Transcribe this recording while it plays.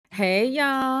Hey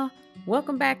y'all,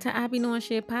 welcome back to I Be Knowing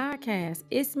Shit podcast.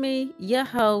 It's me, your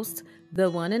host, the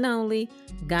one and only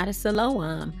Goddess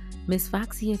Siloam, Miss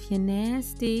Foxy if you're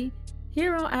nasty.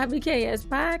 Here on IBKS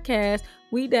podcast,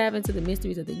 we dive into the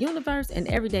mysteries of the universe and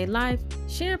everyday life,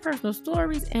 sharing personal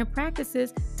stories and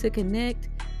practices to connect,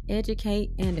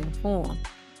 educate, and inform.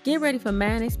 Get ready for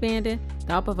mind expanding,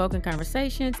 thought provoking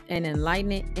conversations, and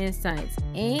enlightening insights.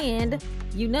 And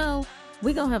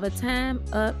we're going to have a time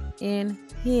up in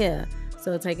here.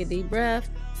 So take a deep breath,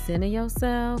 center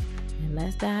yourself, and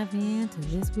let's dive into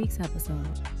this week's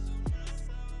episode.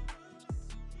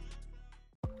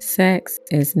 Sex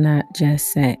is not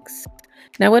just sex.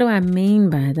 Now, what do I mean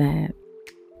by that?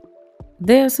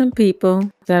 There are some people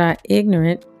that are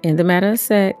ignorant in the matter of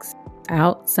sex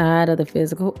outside of the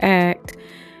physical act.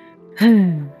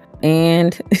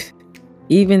 And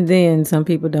even then, some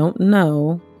people don't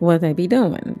know what they be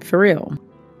doing, for real.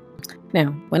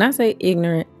 Now, when I say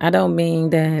ignorant, I don't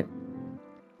mean that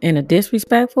in a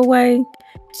disrespectful way.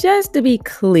 Just to be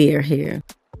clear here.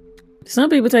 Some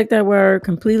people take that word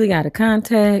completely out of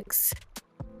context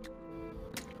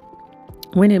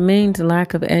when it means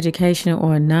lack of education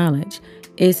or knowledge.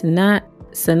 It's not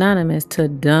synonymous to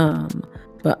dumb,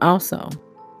 but also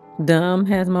dumb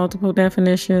has multiple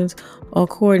definitions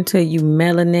according to you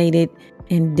melanated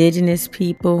indigenous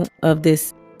people of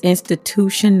this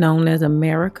institution known as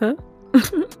America.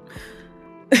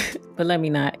 But let me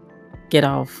not get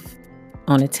off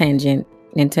on a tangent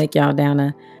and take y'all down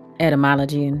a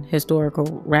etymology and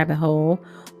historical rabbit hole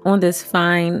on this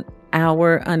fine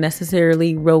hour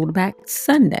unnecessarily rolled back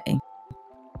Sunday.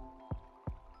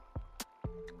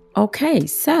 Okay,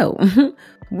 so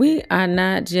we are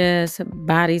not just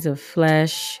bodies of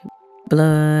flesh,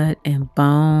 blood, and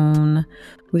bone.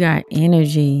 We are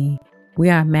energy. We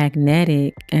are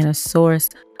magnetic and a source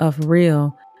of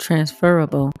real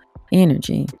transferable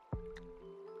energy.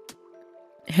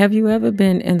 Have you ever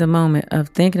been in the moment of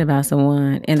thinking about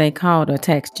someone and they called or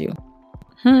text you?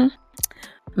 Have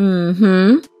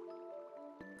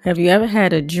you ever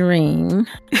had a dream?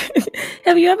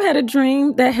 Have you ever had a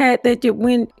dream that you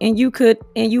went and you could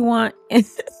and you want?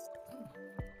 If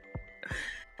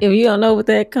you don't know what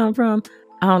that come from,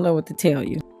 I don't know what to tell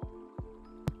you.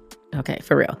 Okay,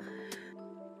 for real.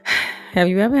 Have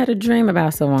you ever had a dream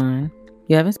about someone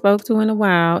you haven't spoke to in a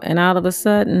while and all of a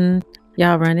sudden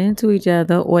y'all run into each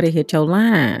other or they hit your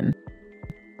line?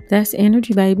 That's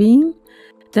energy, baby.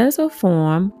 That's a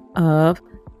form of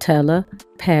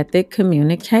telepathic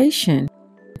communication.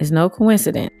 It's no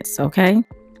coincidence, okay?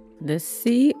 The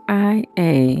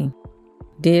CIA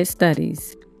did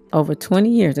studies over 20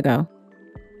 years ago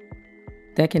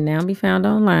that can now be found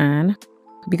online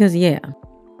because,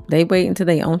 they wait until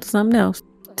they own something else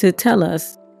to tell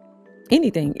us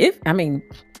anything.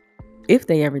 If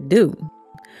they ever do.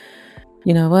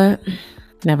 You know what?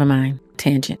 Never mind.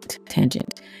 Tangent.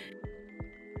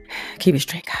 Keep it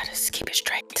straight, goddess. Keep it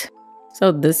straight.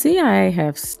 So the CIA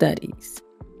have studies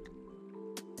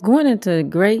going into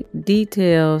great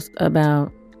details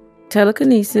about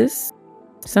telekinesis,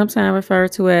 sometimes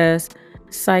referred to as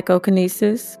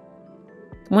psychokinesis,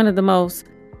 one of the most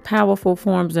powerful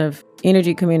forms of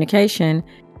energy communication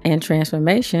and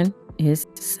transformation is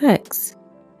sex.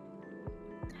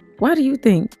 Why do you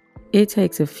think it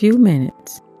takes a few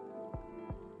minutes,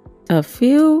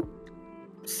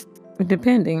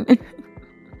 depending, it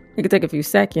could take a few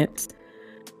seconds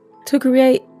to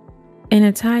create an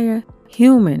entire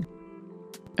human?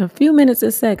 A few minutes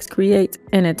of sex creates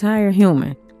an entire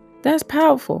human. That's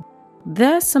powerful.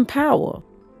 That's some power.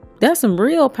 That's some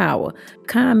real power.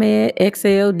 ComEd,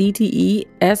 XL, DTE,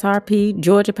 SRP,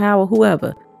 Georgia Power,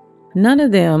 whoever. None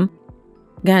of them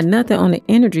got nothing on the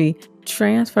energy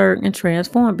transferred and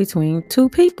transformed between two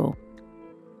people.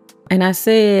 And I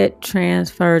said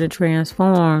transferred and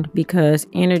transformed because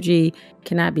energy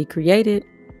cannot be created,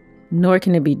 nor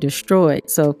can it be destroyed.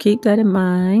 So keep that in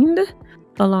mind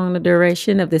along the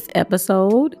duration of this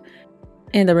episode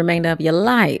and the remainder of your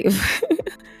life.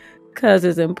 Because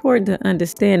it's important to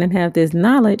understand and have this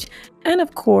knowledge. And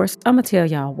of course, I'm going to tell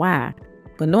y'all why.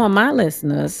 But knowing my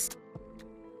listeners,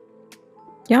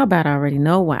 y'all about to already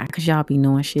know why. Because y'all be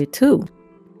knowing shit too.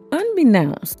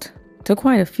 Unbeknownst to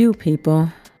quite a few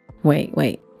people. Wait.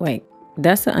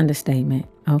 That's an understatement.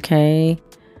 Okay,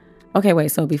 wait.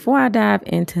 So before I dive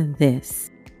into this,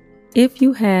 if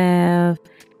you have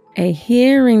a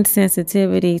hearing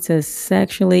sensitivity to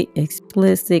sexually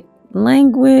explicit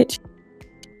language,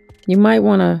 you might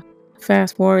want to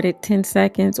fast forward it 10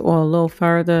 seconds or a little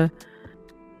further.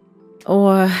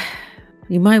 Or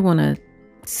you might want to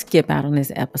skip out on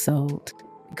this episode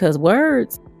because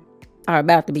words are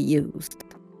about to be used.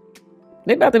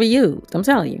 They about to be used. I'm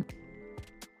telling you.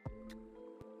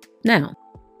 Now,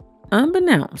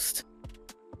 unbeknownst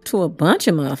to a bunch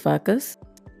of motherfuckers.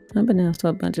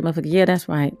 Yeah, that's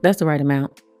right. That's the right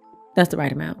amount.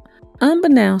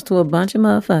 Unbeknownst to a bunch of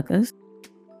motherfuckers,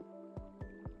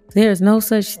 there's no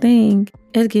such thing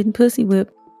as getting pussy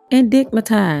whipped and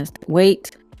dickmatized.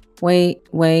 Wait.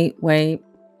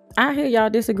 I hear y'all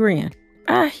disagreeing.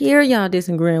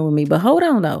 With me, but hold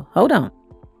on though. Hold on.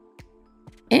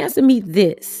 Answer me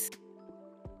this.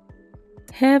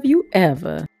 Have you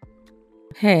ever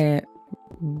had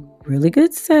really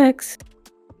good sex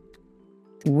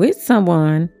with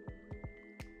someone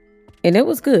and it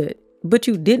was good, but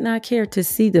you did not care to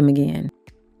see them again?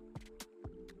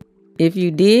 If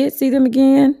you did see them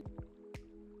again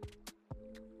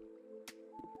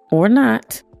or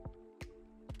not,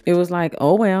 it was like,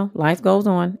 oh well, life goes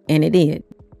on, and it did.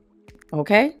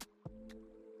 Okay?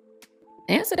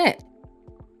 Answer that.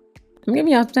 I'm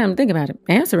giving y'all some time to think about it.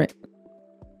 Answer it.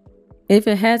 If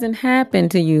it hasn't happened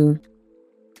to you,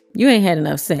 you ain't had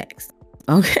enough sex.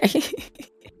 Okay?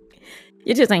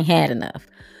 You just ain't had enough.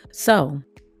 So,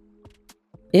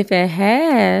 if it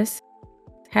has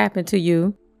happened to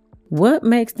you, what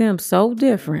makes them so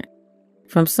different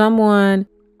from someone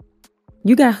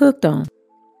you got hooked on,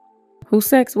 whose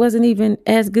sex wasn't even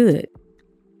as good?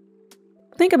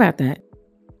 Think about that.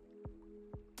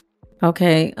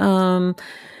 Okay,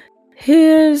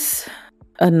 here's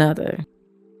another.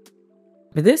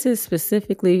 But this is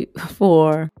specifically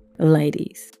for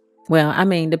ladies. Well, I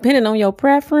mean, depending on your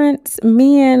preference,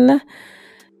 men,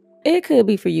 it could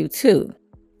be for you too.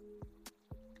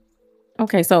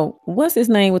 Okay, so what's his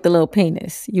name with the little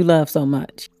penis you love so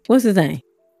much? What's his name?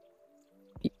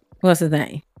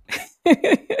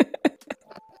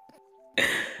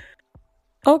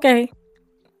 Okay.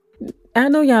 I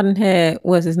know y'all done had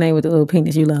what's his name with the little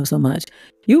penis you love so much.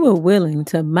 You were willing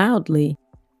to mildly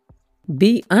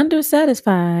be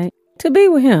undersatisfied to be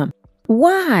with him.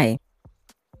 Why?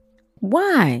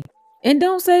 And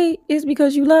don't say it's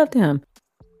because you loved him.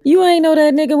 You ain't know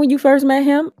that nigga when you first met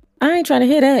him. I ain't trying to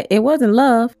hear that. It wasn't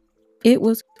love. It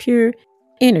was pure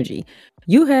energy.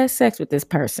 You had sex with this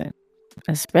person,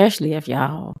 especially if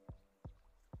y'all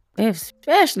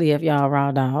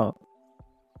raw dog.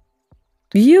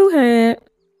 You had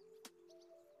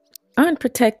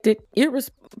unprotected,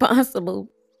 irresponsible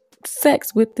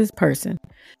sex with this person,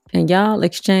 and y'all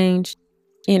exchanged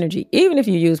energy. Even if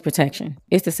you use protection,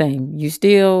 it's the same. You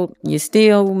still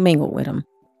mingle with them.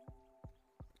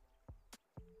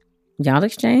 Y'all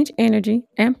exchange energy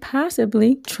and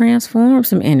possibly transform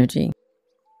some energy.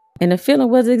 And the feeling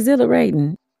was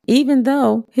exhilarating, even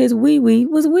though his wee-wee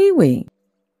was wee-wee.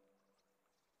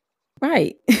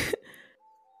 Right.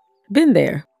 Been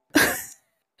there.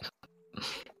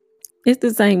 It's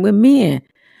the same with men.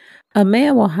 A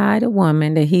man will hide a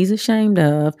woman that he's ashamed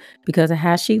of because of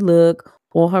how she look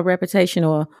or her reputation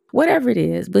or whatever it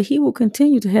is, but he will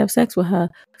continue to have sex with her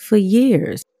for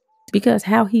years because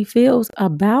how he feels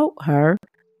about her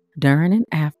during and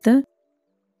after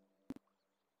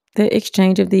the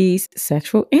exchange of these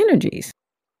sexual energies.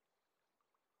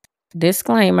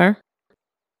 Disclaimer,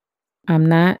 I'm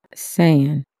not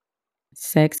saying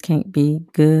sex can't be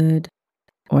good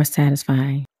or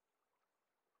satisfying.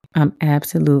 I'm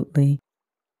absolutely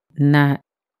not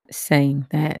saying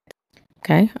that.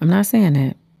 Okay? I'm not saying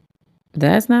that.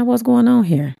 That's not what's going on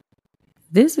here.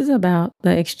 This is about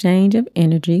the exchange of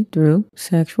energy through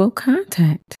sexual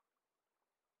contact.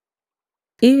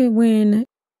 Even when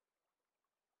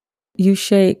you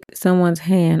shake someone's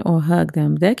hand or hug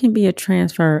them, that can be a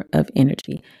transfer of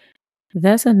energy.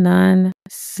 That's a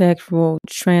non-sexual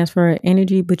transfer of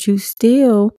energy, but you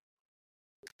still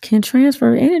can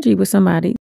transfer energy with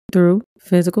somebody through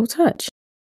physical touch.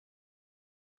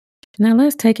 Now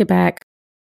let's take it back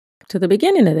to the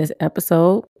beginning of this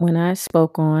episode when I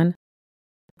spoke on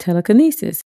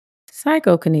telekinesis,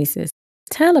 psychokinesis.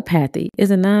 Telepathy is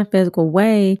a non-physical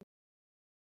way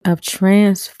of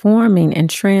transforming and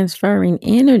transferring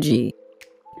energy.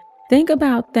 Think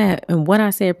about that and what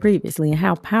I said previously and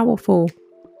how powerful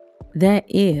that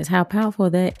is, how powerful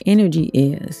that energy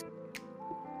is,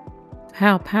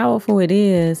 how powerful it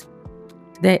is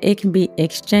that it can be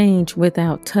exchanged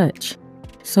without touch.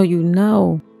 So you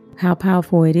know how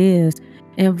powerful it is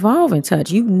involving touch.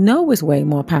 You know it's way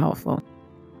more powerful.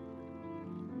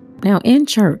 Now in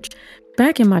church,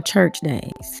 back in my church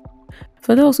days,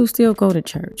 for those who still go to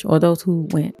church or those who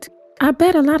went, I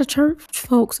bet a lot of church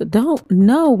folks don't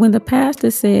know when the pastor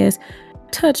says,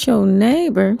 touch your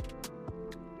neighbor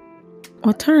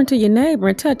or turn to your neighbor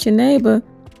and touch your neighbor.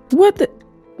 What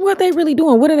they really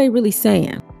doing? What are they really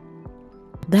saying?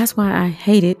 That's why I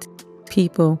hated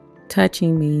people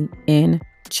touching me in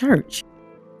church.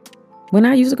 When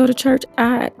I used to go to church,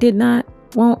 I did not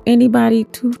want anybody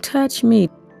to touch me.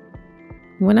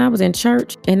 When I was in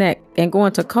church and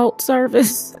going to cult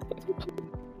service,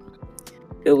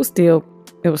 it was still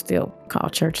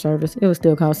called church service. It was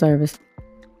still called service.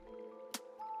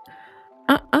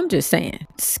 I'm just saying,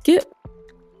 skip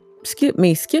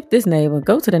this neighbor,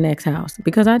 go to the next house,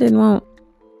 because I didn't want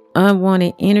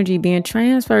unwanted energy being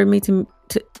transferred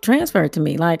to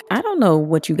me. Like, I don't know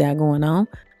what you got going on.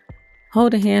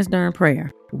 Hold the hands during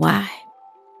prayer. Why?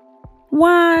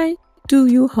 Why do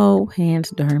you hold hands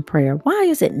during prayer? Why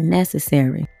is it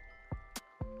necessary?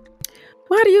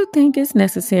 Why do you think it's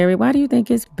necessary? Why do you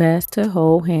think it's best to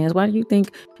hold hands? Why do you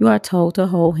think you are told to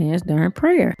hold hands during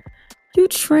prayer? You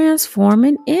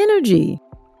transforming energy,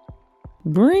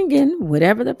 bringing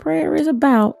whatever the prayer is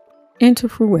about into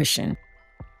fruition.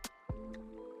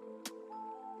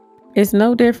 It's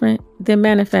no different than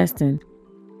manifesting.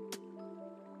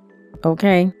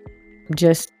 Okay?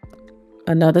 Just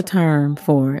another term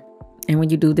for it. And when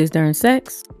you do this during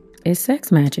sex, it's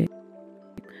sex magic.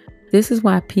 This is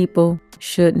why people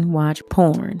shouldn't watch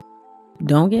porn.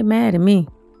 Don't get mad at me.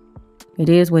 It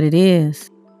is what it is.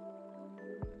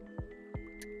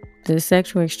 The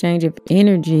sexual exchange of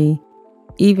energy,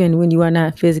 even when you are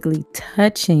not physically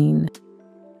touching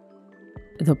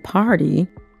the party,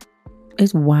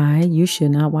 is why you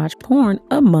should not watch porn,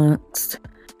 amongst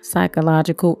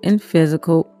psychological and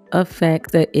physical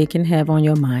effects that it can have on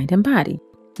your mind and body.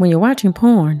 When you're watching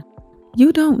porn,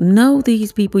 you don't know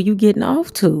these people you getting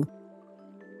off to.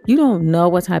 You don't know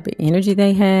what type of energy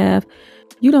they have.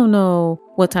 You don't know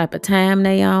what type of time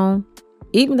they on.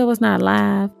 Even though it's not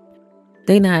live,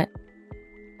 they not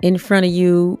in front of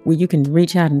you where you can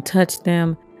reach out and touch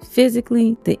them.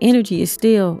 Physically, the energy is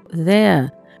still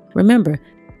there. Remember,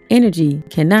 energy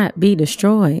cannot be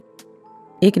destroyed.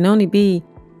 It can only be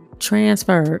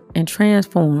transferred and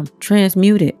transformed,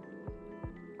 transmuted.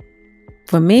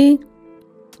 For me,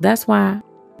 that's why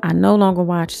I no longer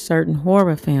watch certain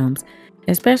horror films,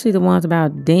 especially the ones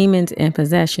about demons and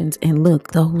possessions. And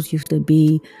look, those used to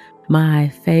be my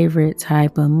favorite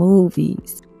type of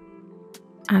movies.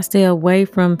 I stay away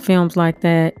from films like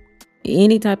that.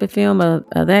 Any type of film of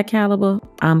that caliber,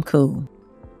 I'm cool.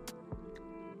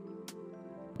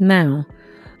 Now,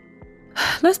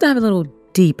 let's dive a little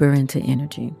deeper into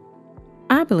energy.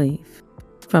 I believe,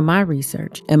 from my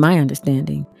research and my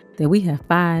understanding, that we have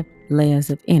 5 layers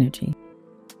of energy.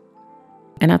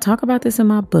 And I talk about this in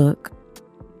my book,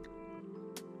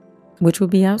 which will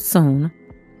be out soon.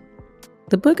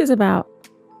 The book is about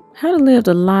how to live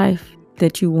the life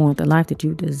that you want, the life that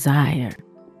you desire,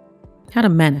 how to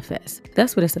manifest.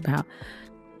 That's what it's about.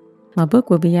 My book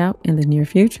will be out in the near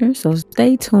future, so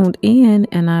stay tuned in,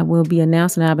 and I will be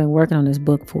announcing that I've been working on this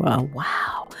book for a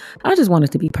while. I just want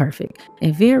it to be perfect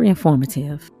and very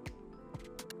informative.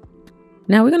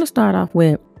 Now we're going to start off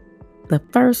with the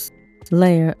first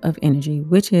layer of energy,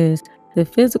 which is the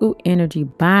physical energy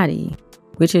body,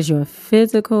 which is your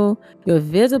visible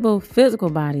physical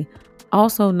body,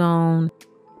 also known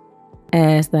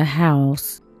as the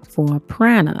house for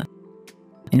prana.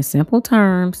 In simple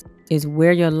terms, is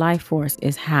where your life force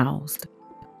is housed.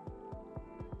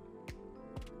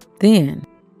 Then,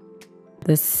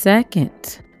 the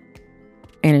second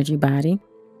energy body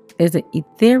is the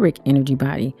etheric energy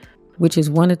body, which is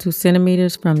 1 to 2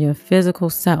 centimeters from your physical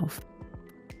self.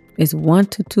 It's 1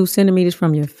 to 2 centimeters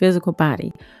from your physical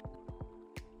body.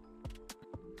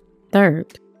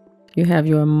 Third, you have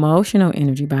your emotional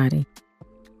energy body.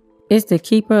 It's the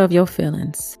keeper of your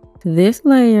feelings. This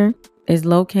layer is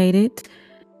located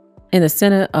in the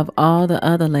center of all the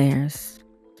other layers.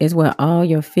 It's where all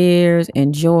your fears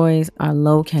and joys are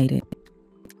located.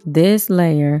 This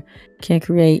layer can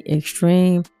create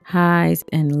extreme highs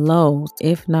and lows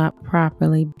if not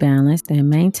properly balanced and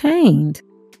maintained.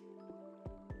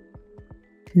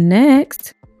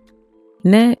 Next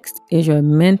is your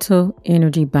mental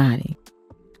energy body.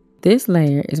 This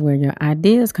layer is where your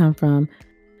ideas come from,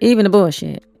 even the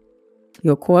bullshit.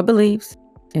 Your core beliefs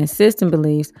and system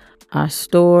beliefs are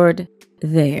stored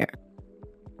there.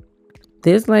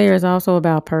 This layer is also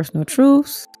about personal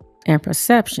truths and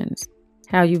perceptions,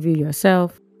 how you view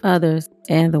yourself, others,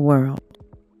 and the world.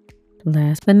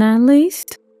 Last but not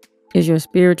least is your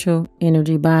spiritual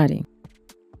energy body.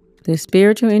 The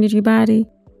spiritual energy body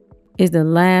is the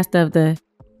last of the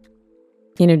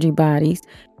energy bodies.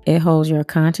 It holds your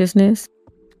consciousness,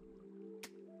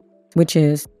 which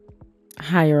is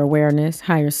higher awareness,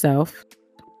 higher self.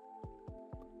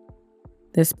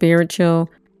 The spiritual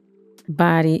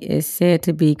body is said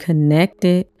to be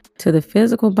connected to the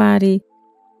physical body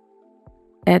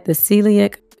at the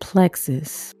celiac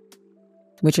plexus,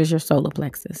 which is your solar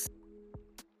plexus,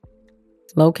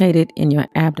 located in your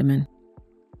abdomen.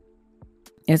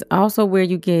 It's also where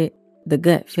you get the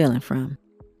gut feeling from.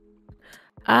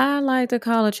 I like to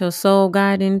call it your soul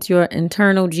guidance, your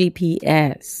internal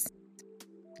GPS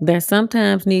that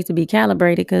sometimes needs to be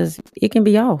calibrated because it can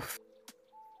be off.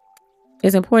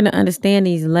 It's important to understand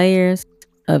these layers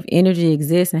of energy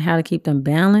exist and how to keep them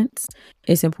balanced.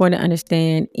 It's important to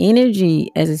understand energy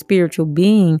as a spiritual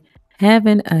being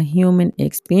having a human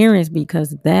experience,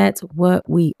 because that's what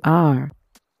we are.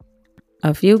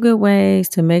 A few good ways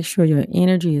to make sure your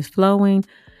energy is flowing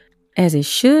as it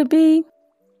should be.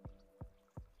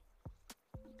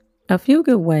 A few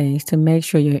good ways to make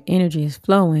sure your energy is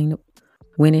flowing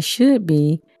when it should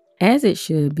be, as it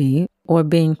should be, or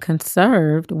being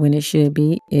conserved when it should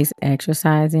be is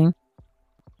exercising,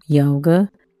 yoga,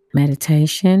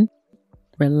 meditation,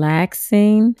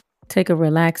 relaxing, take a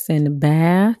relaxing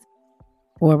bath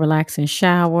or a relaxing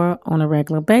shower on a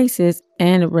regular basis,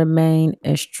 and remain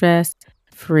as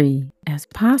stress-free as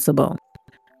possible.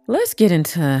 Let's get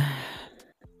into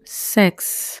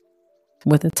sex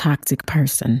with a toxic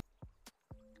person.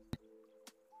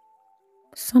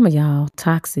 Some of y'all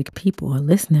toxic people are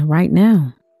listening right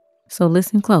now. So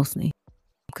listen closely,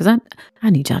 because I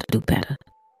need y'all to do better.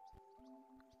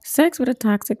 Sex with a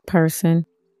toxic person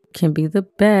can be the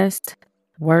best,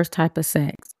 worst type of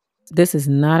sex. This is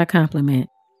not a compliment,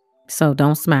 so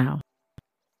don't smile.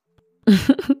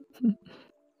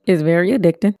 It's very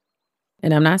addicting,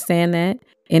 and I'm not saying that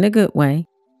in a good way.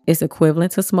 It's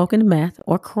equivalent to smoking meth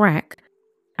or crack.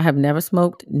 I have never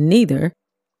smoked neither,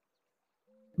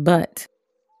 but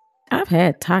I've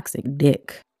had toxic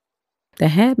dick that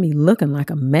had me looking like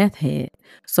a meth head,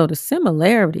 so the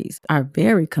similarities are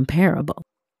very comparable.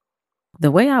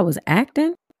 The way I was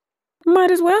acting might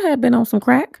as well have been on some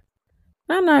crack.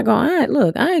 I'm not going to,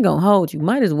 look, I ain't going to hold you.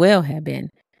 Might as well have been.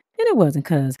 And it wasn't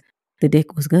because the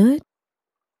dick was good.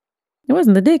 It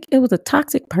wasn't the dick. It was a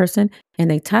toxic person and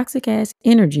they toxic ass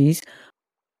energies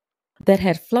that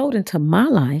had flowed into my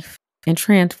life and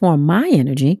transformed my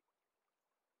energy.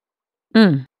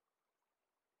 I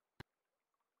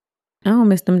don't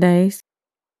miss them days.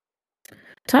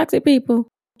 Toxic people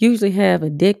usually have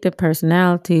addictive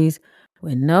personalities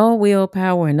with no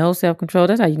willpower and no self-control.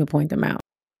 That's how you can point them out.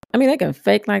 I mean, they can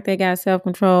fake like they got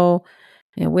self-control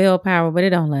and willpower, but it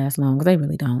don't last long because they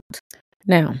really don't.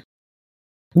 Now,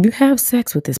 you have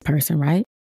sex with this person, right?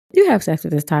 You have sex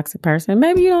with this toxic person.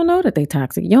 Maybe you don't know that they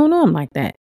toxic. You don't know them like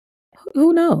that.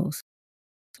 Who knows?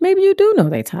 Maybe you do know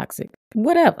they toxic.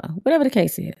 Whatever the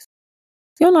case is.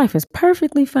 Your life is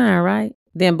perfectly fine, right?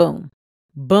 Then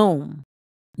boom.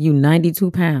 You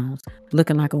 92 pounds,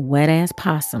 looking like a wet-ass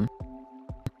possum.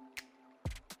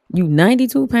 You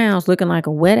 92 pounds, looking like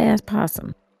a wet-ass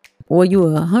possum. Or you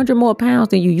 100 more pounds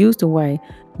than you used to weigh,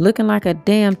 looking like a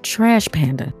damn trash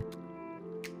panda.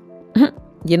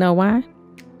 You know why?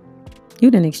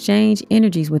 You didn't exchange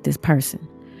energies with this person.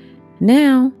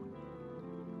 Now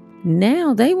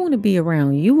they want to be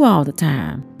around you all the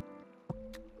time.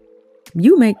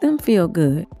 You make them feel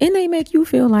good, and they make you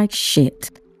feel like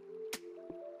shit.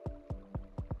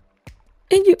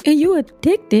 And you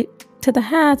addicted to the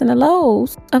highs and the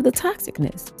lows of the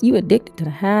toxicness. You addicted to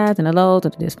the highs and the lows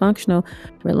of the dysfunctional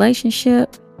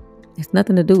relationship. It's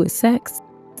nothing to do with sex.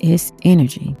 It's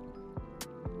energy.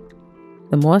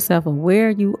 The more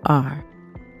self-aware you are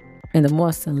and the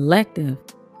more selective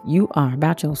you are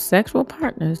about your sexual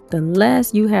partners, the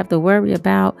less you have to worry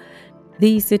about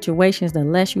these situations, the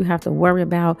less you have to worry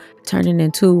about turning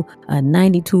into a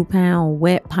 92-pound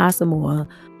wet possum or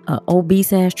a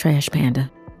obese-ass trash panda.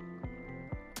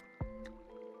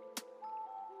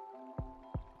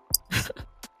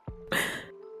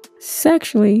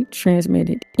 Sexually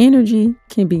transmitted energy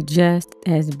can be just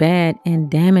as bad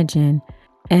and damaging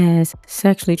as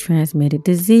sexually transmitted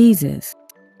diseases.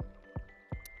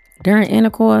 During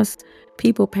intercourse,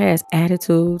 people pass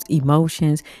attitudes,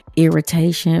 emotions,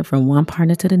 irritation from one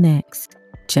partner to the next,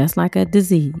 just like a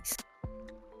disease.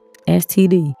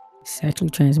 STD,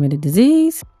 sexually transmitted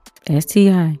disease.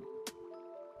 STI,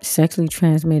 sexually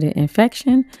transmitted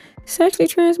infection. Sexually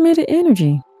transmitted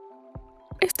energy.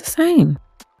 It's the same.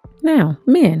 Now,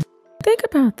 men, think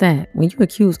about that when you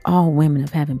accuse all women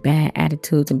of having bad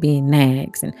attitudes and being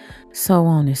nags and so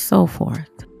on and so forth.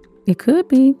 It could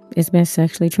be it's been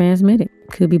sexually transmitted.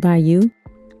 Could be by you.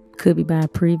 Could be by a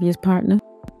previous partner.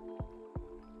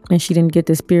 And she didn't get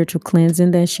the spiritual cleansing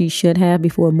that she should have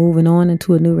before moving on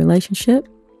into a new relationship.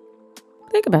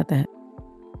 Think about that.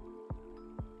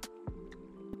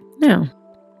 Now,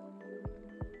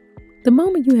 The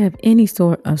moment you have any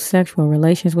sort of sexual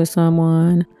relations with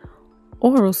someone,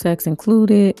 oral sex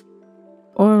included,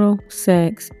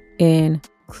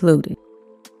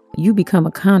 you become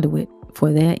a conduit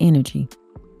for their energy.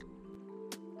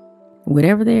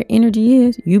 Whatever their energy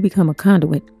is, you become a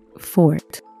conduit for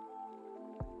it.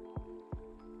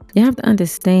 You have to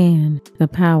understand the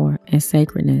power and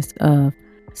sacredness of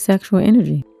sexual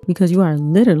energy, because you are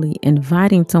literally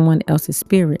inviting someone else's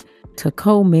spirit to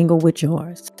co-mingle with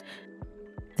yours.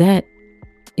 That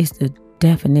is the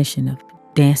definition of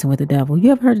dancing with the devil.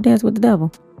 You ever heard of dance with the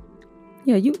devil?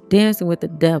 Yeah, you dancing with the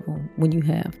devil when you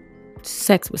have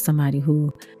sex with somebody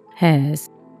who has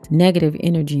negative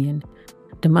energy and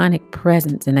demonic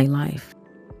presence in their life.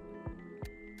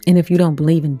 And if you don't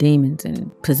believe in demons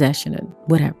and possession or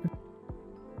whatever,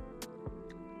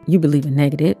 you believe in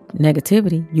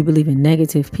negativity, you believe in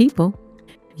negative people,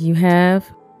 you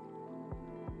have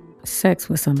sex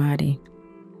with somebody,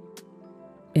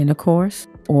 intercourse,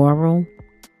 oral,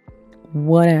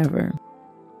 whatever.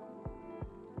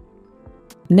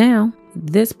 Now,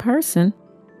 this person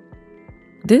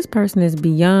is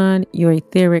beyond your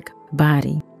etheric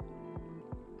body.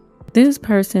 This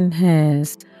person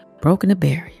has broken a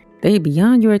barrier. They're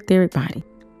beyond your etheric body.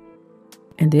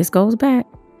 And this goes back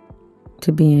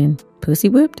to being pussy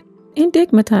whipped and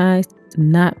digmatized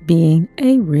not being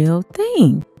a real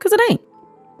thing. Because it ain't.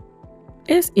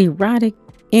 It's erotic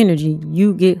energy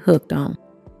you get hooked on.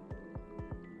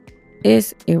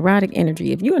 It's erotic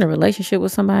energy. If you're in a relationship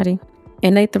with somebody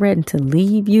and they threaten to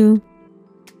leave you,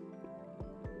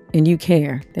 and you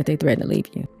care that they threaten to leave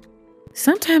you,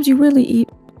 sometimes you really,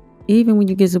 even when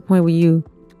you get to the point where you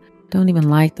don't even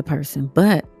like the person,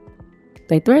 but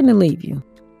they threaten to leave you,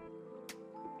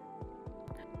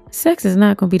 sex is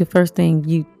not going to be the first thing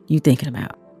you thinking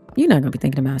about. You're not going to be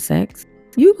thinking about sex.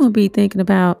 You're going to be thinking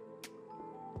about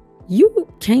you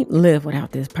can't live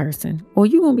without this person, or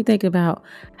you're going to be thinking about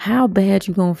how bad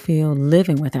you're going to feel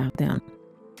living without them.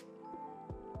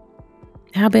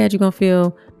 How bad you're going to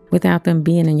feel without them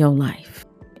being in your life.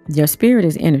 Your spirit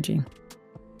is energy.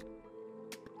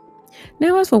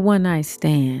 Now, as for one night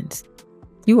stands,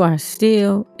 you are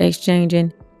still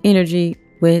exchanging energy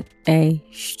with a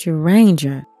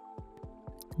stranger.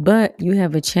 But you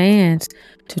have a chance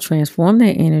to transform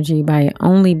that energy by it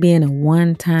only being a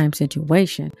one-time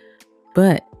situation.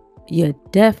 But you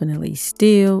definitely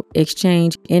still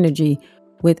exchange energy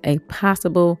with a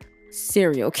possible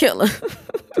serial killer.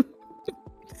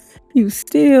 You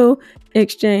still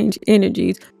exchange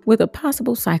energies with a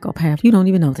possible psychopath. You don't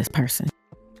even know this person.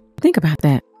 Think about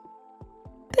that.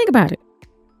 Think about it.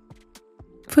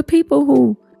 For people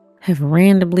who have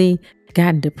randomly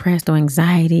gotten depressed or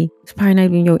anxiety, it's probably not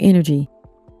even your energy.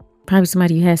 Probably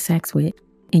somebody you had sex with,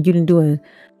 and you didn't do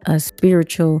a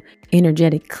spiritual,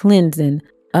 energetic cleansing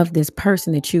of this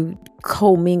person that you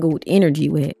co-mingled energy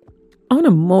with. On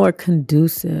a more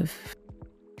conducive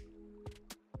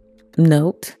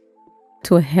note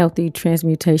to a healthy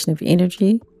transmutation of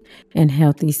energy and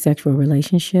healthy sexual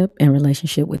relationship and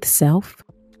relationship with self,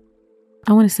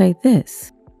 I want to say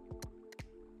this.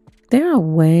 There are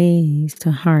ways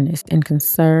to harness and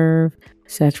conserve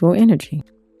sexual energy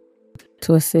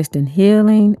to assist in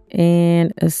healing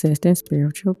and assist in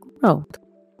spiritual growth.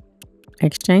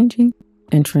 Exchanging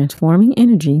and transforming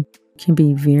energy can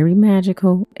be very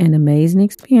magical and amazing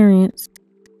experience,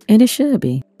 and it should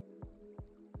be.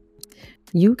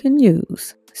 You can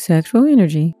use sexual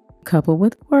energy coupled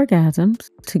with orgasms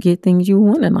to get things you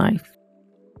want in life.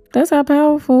 That's how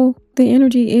powerful the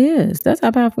energy is. That's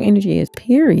how powerful energy is,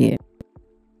 period.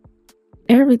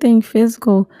 Everything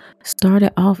physical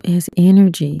started off as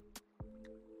energy.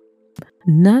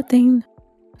 Nothing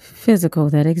physical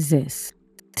that exists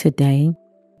today,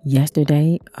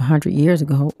 yesterday, 100 years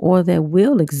ago, or that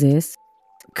will exist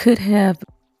could have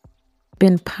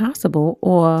been possible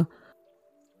or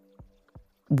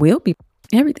will be.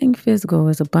 Everything physical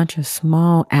is a bunch of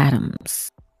small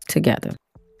atoms together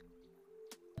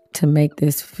to make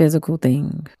this physical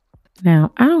thing.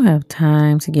 Now, I don't have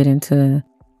time to get into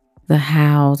the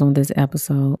hows on this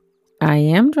episode. I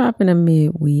am dropping a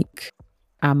midweek.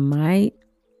 I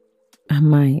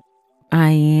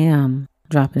am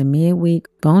dropping a midweek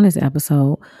bonus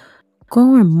episode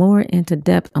going more into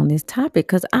depth on this topic,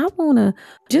 because I want to,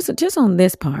 just on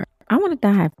this part, I want to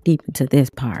dive deep into this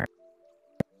part.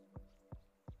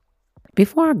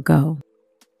 Before I go,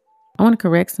 I want to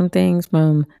correct some things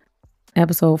from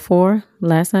episode 4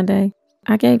 last Sunday.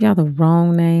 I gave y'all the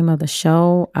wrong name of the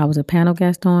show I was a panel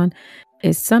guest on.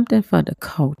 It's Something for the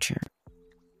Culture.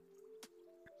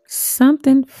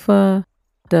 Something for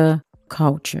the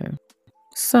Culture.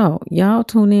 So y'all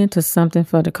tune in to Something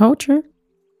for the Culture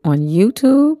on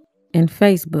YouTube and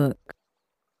Facebook.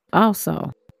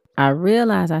 Also, I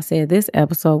realize I said this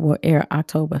episode will air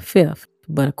October 5th,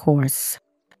 but of course,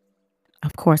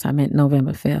 I meant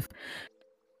November 5th.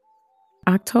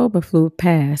 October flew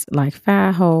past like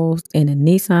fire hose in a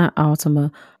Nissan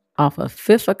Altima off of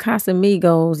 5th of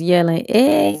Casamigos yelling,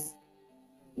 "Hey!"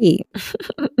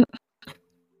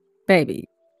 Baby,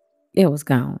 it was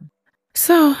gone.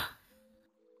 So,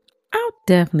 I'll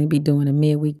definitely be doing a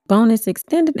midweek bonus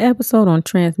extended episode on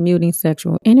transmuting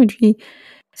sexual energy,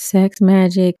 sex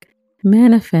magic,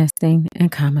 manifesting,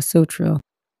 and Kama Sutra.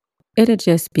 It'll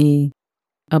just be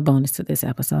a bonus to this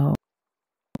episode.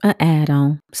 An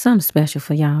add-on, something special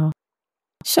for y'all.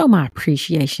 Show my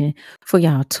appreciation for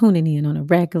y'all tuning in on a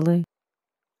regular,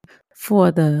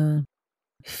 for the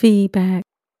feedback,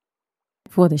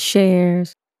 for the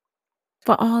shares,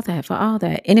 for all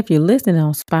that. And if you're listening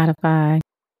on Spotify,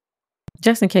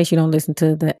 just in case you don't listen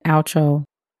to the outro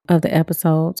of the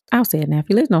episodes, I'll say it now. If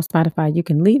you listen on Spotify, you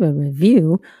can leave a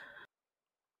review.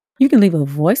 You can leave a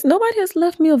voice. Nobody has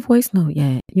left me a voice note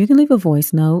yet. You can leave a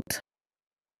voice note.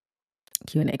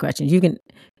 Q&A questions. You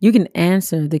can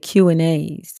answer the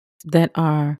Q&As that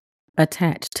are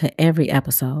attached to every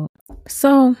episode.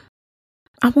 So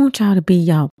I want y'all to be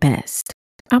y'all best.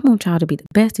 I want y'all to be the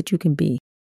best that you can be.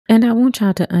 And I want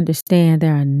y'all to understand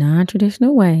there are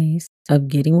non-traditional ways of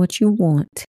getting what you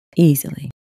want easily.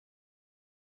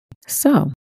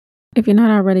 So, if you're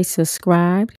not already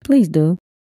subscribed, please do.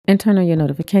 And turn on your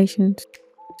notifications.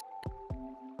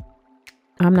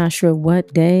 I'm not sure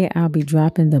what day I'll be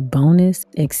dropping the bonus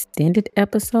extended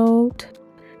episode,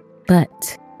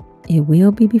 but it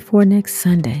will be before next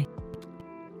Sunday.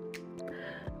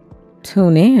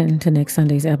 Tune in to next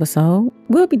Sunday's episode.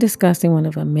 We'll be discussing one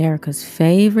of America's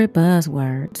favorite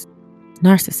buzzwords,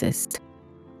 narcissist.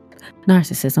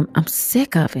 Narcissism. I'm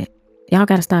sick of it. Y'all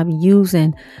got to stop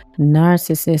using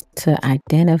narcissist to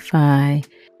identify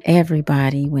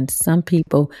everybody when some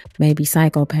people may be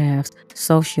psychopaths,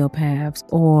 sociopaths,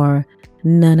 or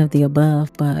none of the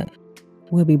above, but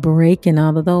we'll be breaking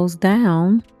all of those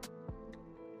down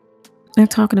and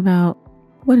talking about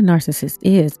what a narcissist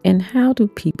is and how do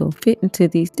people fit into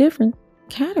these different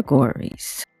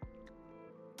categories.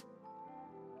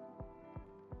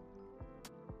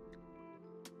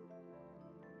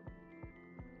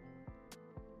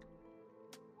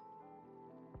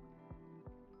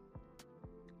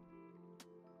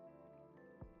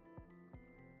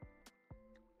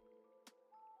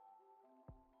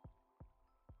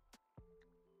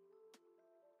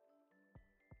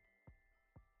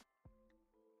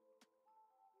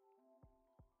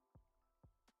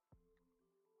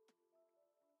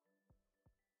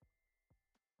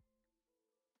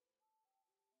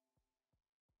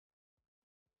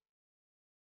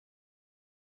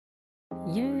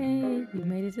 Yay, we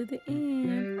made it to the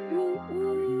end.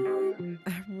 Woo, woo.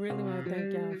 I really want to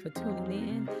thank y'all for tuning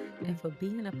in and for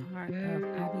being a part of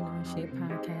I Be Knowing Shit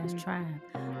Podcast Tribe.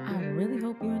 I really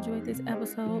hope you enjoyed this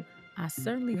episode. I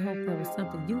certainly hope there was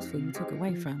something useful you took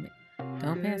away from it.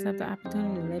 Don't pass up the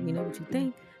opportunity to let me know what you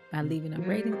think by leaving a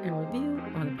rating and review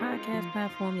on the podcast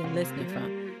platform you're listening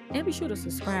from. And be sure to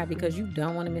subscribe because you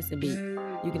don't want to miss a beat.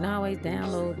 You can always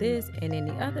download this and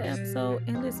any other episode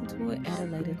and listen to it at a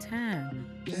later time.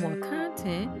 For more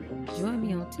content, join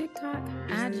me on TikTok,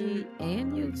 IG,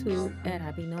 and YouTube at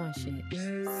I Be Knowing Shit.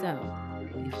 So,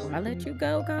 before I let you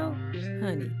go,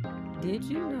 honey, did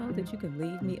you know that you can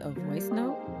leave me a voice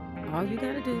note? All you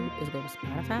gotta do is go to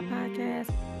Spotify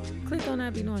Podcast, click on I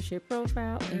Be Knowing Shit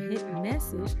profile, and hit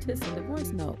message to send a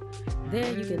voice note.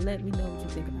 There you can let me know what you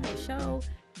think about the show,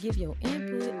 give your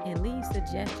input, and leave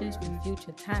suggestions for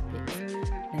future topics.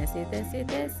 That's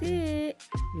it.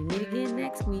 We meet again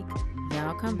next week.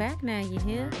 Y'all come back now, you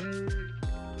hear?